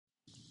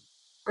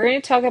We're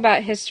going to talk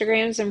about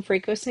histograms and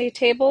frequency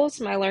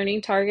tables. My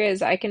learning target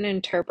is I can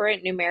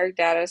interpret numeric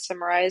data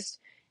summarized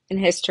in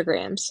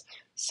histograms.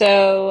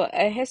 So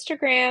a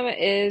histogram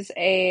is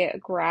a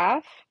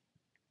graph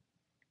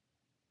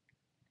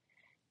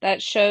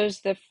that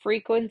shows the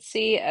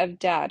frequency of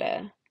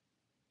data.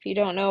 If you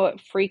don't know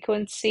what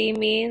frequency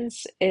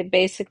means, it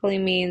basically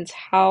means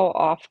how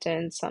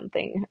often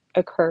something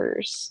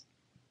occurs.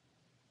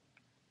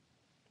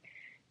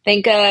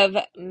 Think of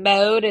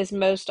mode as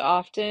most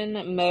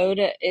often.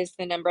 Mode is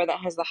the number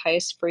that has the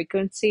highest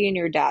frequency in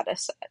your data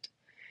set.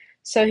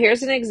 So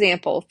here's an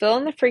example. Fill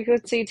in the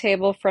frequency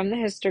table from the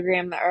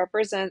histogram that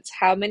represents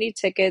how many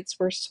tickets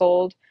were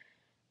sold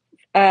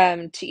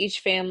to each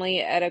family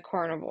at a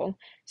carnival.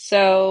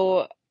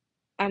 So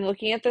I'm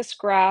looking at this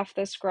graph.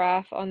 This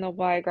graph on the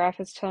y graph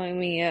is telling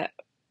me,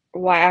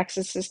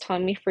 y-axis is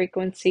telling me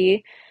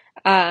frequency.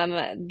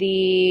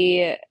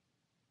 The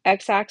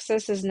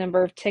x-axis is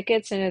number of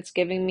tickets, and it's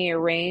giving me a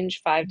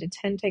range 5 to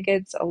 10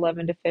 tickets,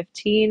 11 to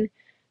 15,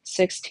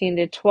 16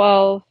 to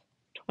 12,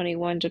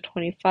 21 to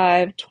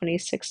 25,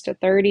 26 to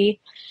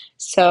 30.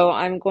 So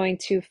I'm going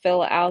to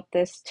fill out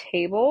this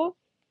table.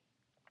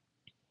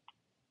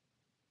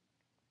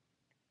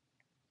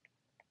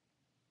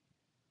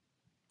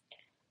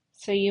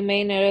 So you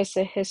may notice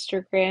a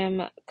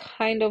histogram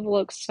kind of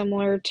looks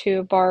similar to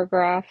a bar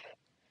graph,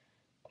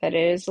 but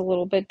it is a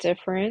little bit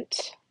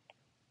different.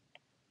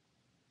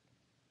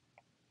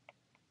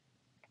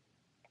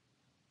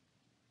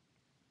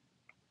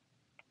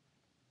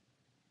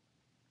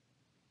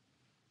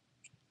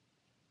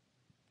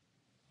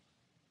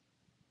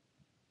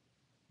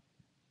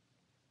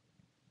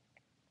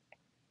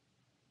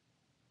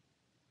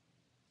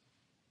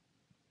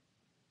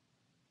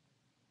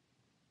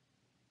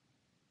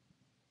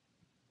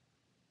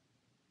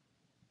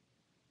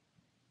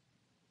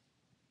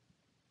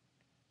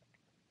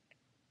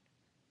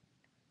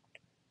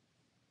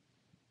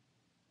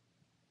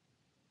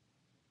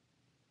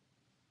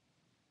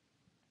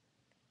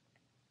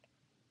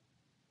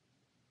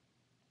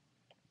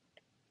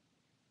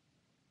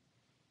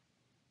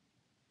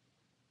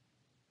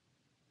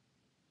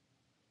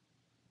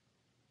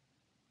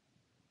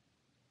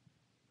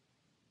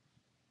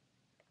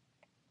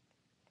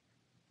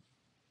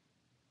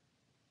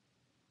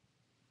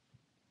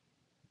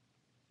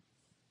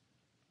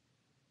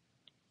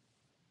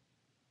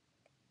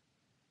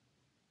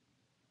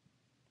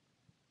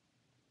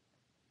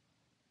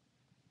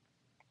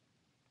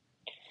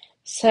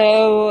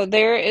 So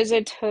there is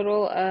a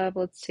total of,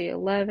 let's see,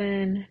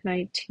 11,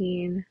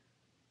 19,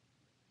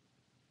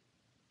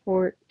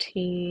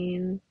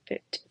 14,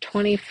 15,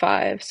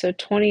 25. So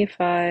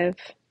 25.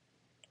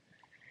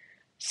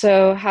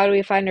 So how do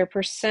we find our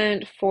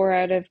percent? 4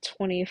 out of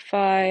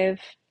 25.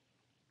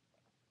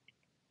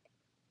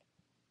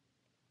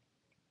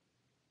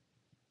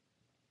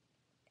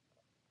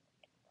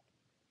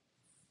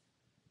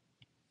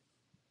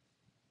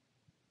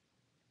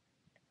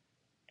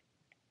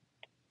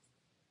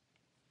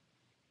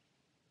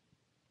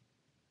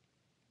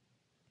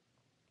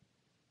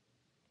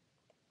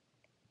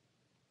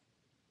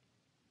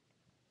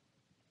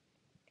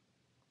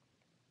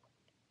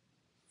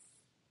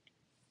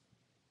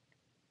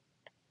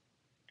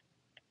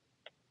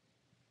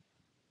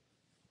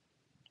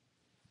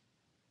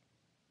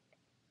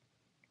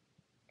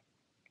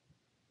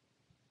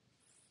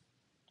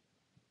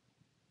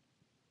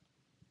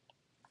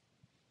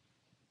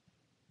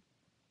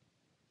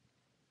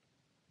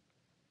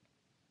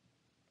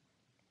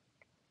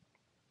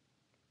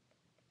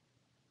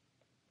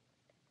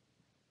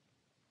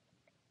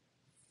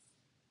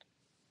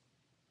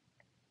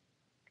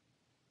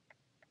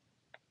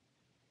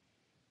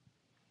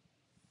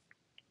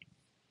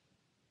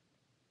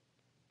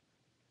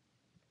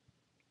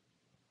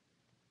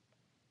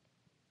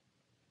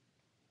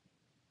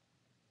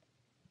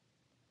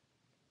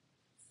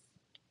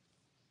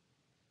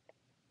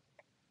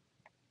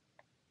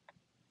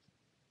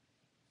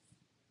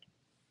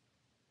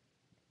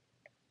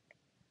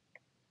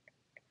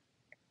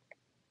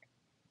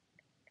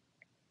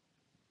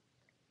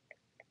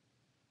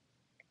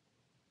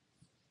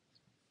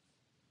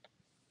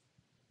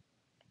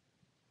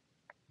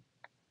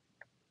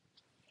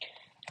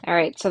 All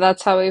right, so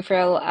that's how we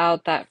fill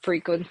out that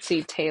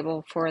frequency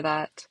table for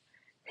that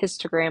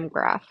histogram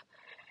graph.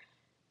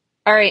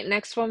 All right,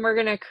 next one, we're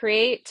going to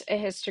create a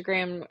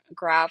histogram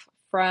graph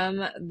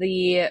from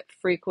the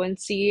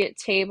frequency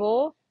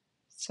table.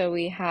 So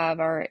we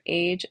have our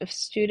age of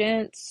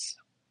students.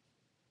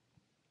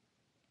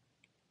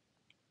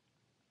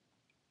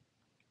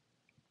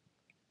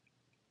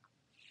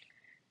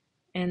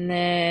 And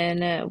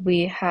then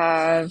we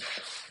have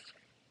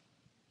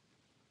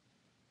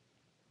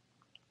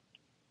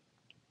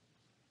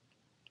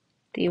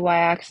the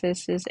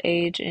y-axis is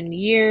age in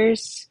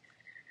years.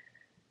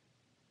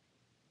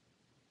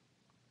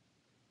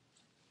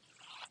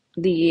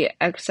 The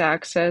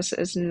x-axis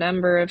is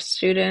number of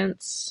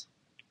students.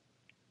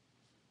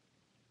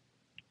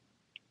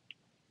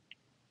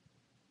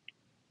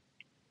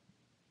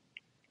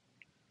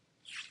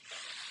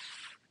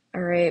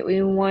 All right,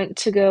 we want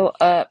to go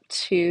up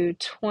to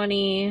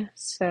 20,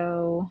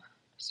 so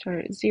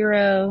start at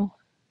 0.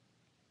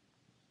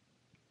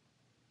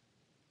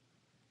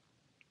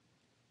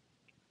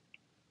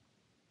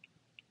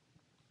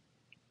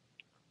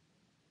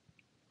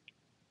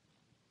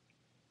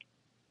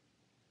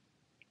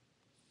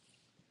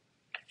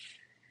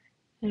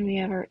 And we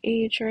have our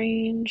age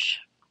range.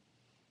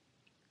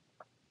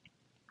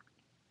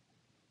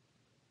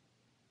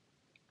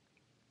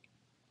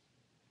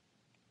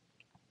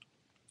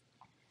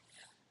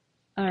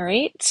 All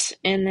right,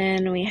 and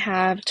then we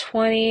have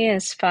 20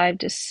 is 5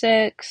 to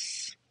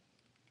 6.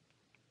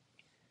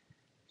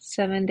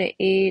 7 to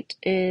 8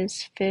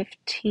 is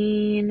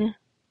 15.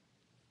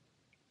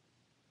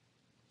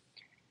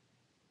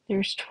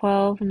 There's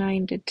 12,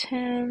 9 to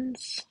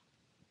 10s.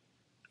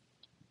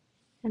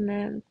 And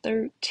then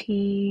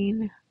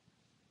 13.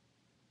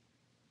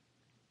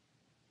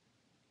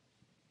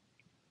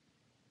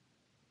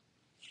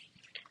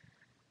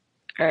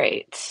 All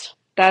right,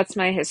 that's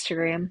my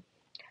histogram.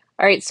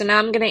 All right, so now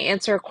I'm going to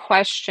answer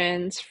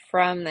questions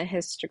from the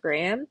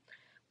histogram.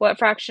 What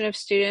fraction of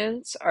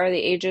students are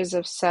the ages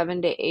of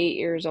 7 to 8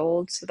 years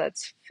old? So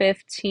that's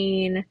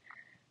 15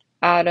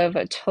 out of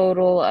a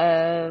total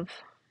of,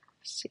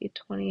 let's see,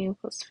 20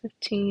 plus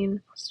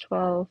 15 plus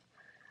 12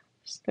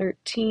 plus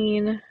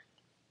 13.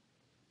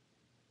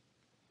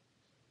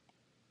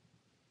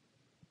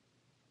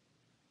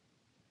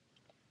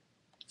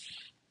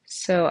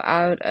 So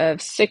out of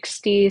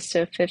 60,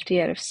 so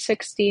 50 out of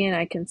 60, and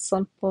I can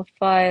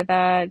simplify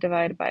that,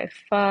 divided by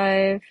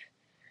 5.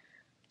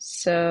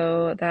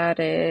 So that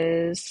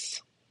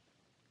is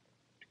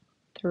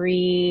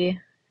 3,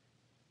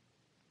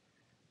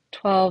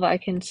 12. I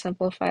can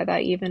simplify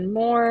that even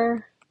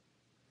more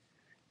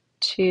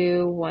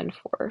to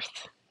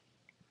 1/4.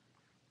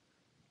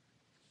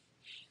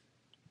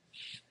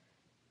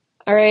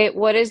 All right,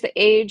 what is the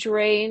age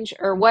range,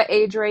 or what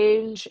age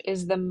range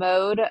is the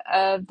mode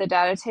of the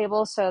data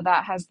table? So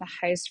that has the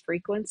highest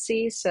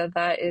frequency. So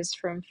that is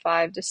from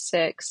 5 to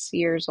 6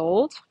 years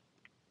old.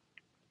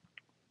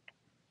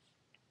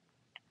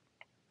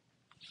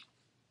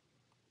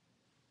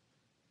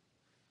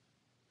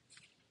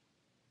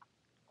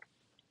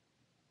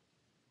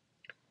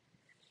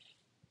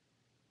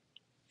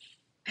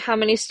 How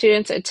many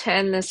students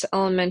attend this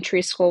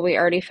elementary school? We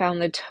already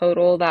found the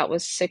total. That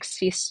was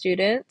 60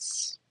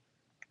 students.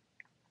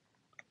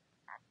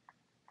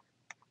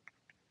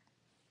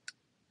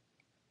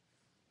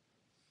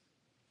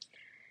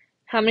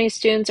 How many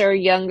students are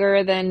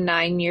younger than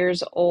 9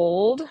 years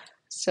old?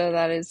 So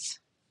that is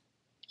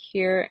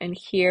here and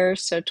here.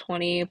 So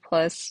 20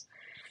 plus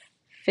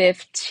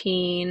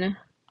 15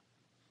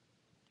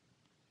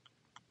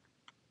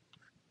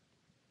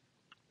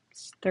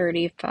 is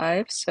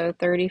 35. So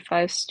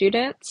 35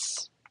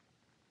 students.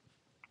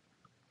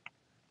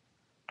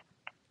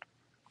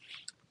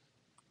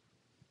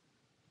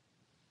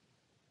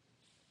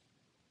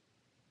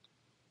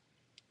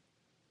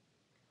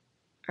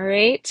 All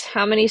right,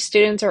 how many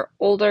students are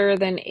older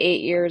than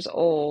 8 years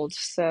old?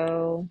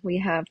 So we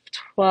have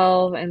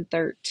 12 and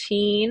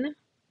 13.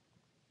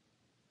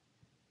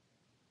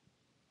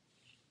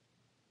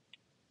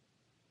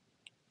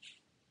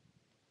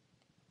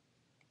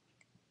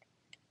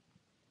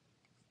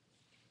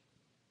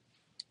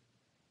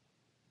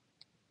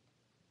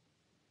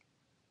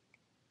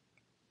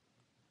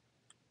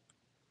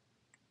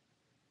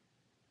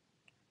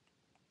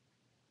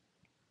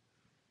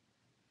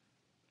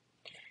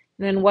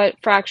 Then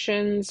what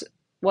fraction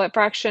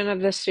of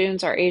the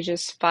students are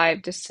ages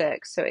 5 to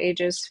 6? So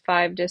ages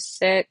 5 to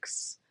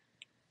 6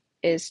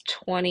 is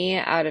 20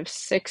 out of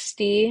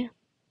 60.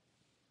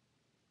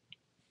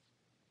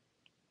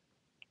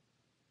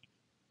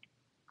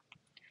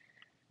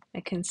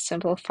 I can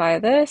simplify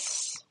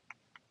this.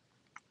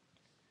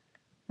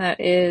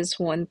 That is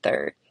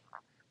 1/3.